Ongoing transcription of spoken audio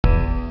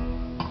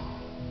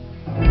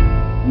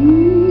I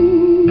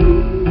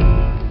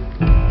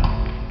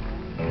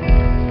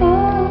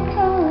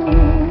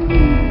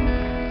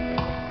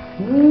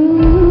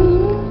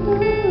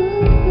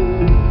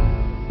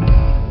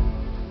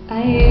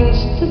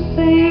used to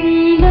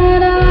think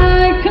that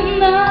I could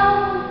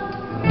not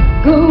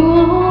go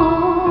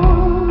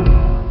on,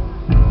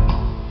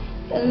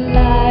 that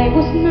life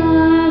was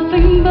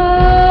nothing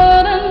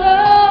but an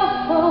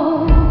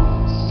awful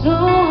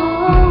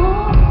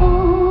song.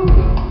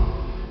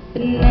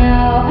 But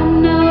now I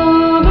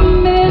know the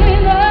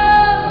meaning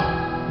of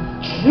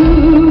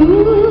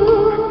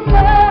true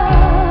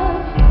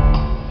love.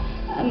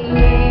 I'm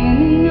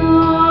leaning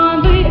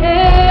on the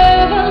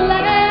everlasting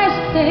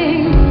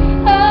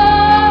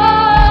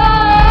arms.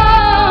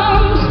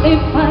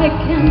 If I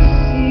can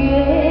see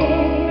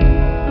it,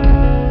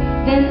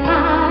 then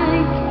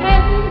I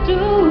can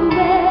do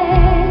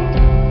it.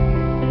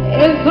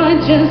 If I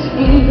just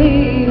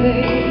believe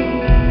it,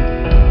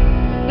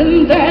 then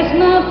there's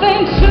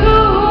nothing to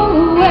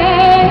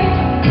it.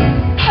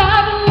 I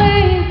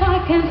believe I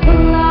can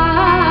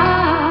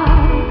fly.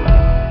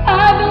 I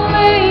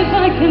believe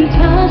I can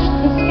touch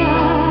the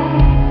sky.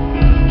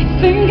 I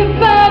think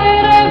about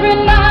it every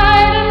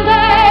night and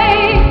day.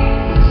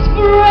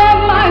 Spread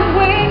my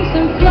wings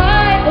and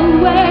fly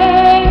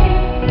away.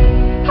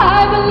 I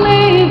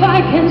believe I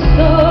can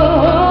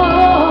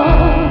soar.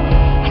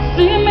 I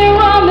see me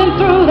running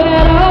through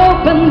that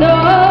open door.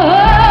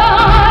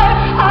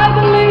 I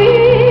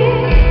believe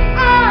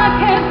I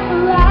can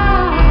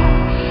fly.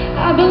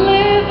 I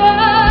believe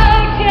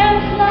I can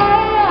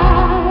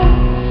fly.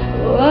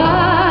 Oh,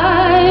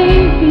 I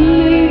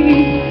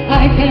believe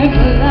I can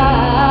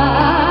fly.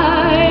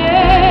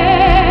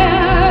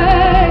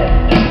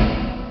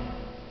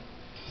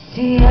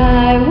 See,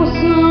 I was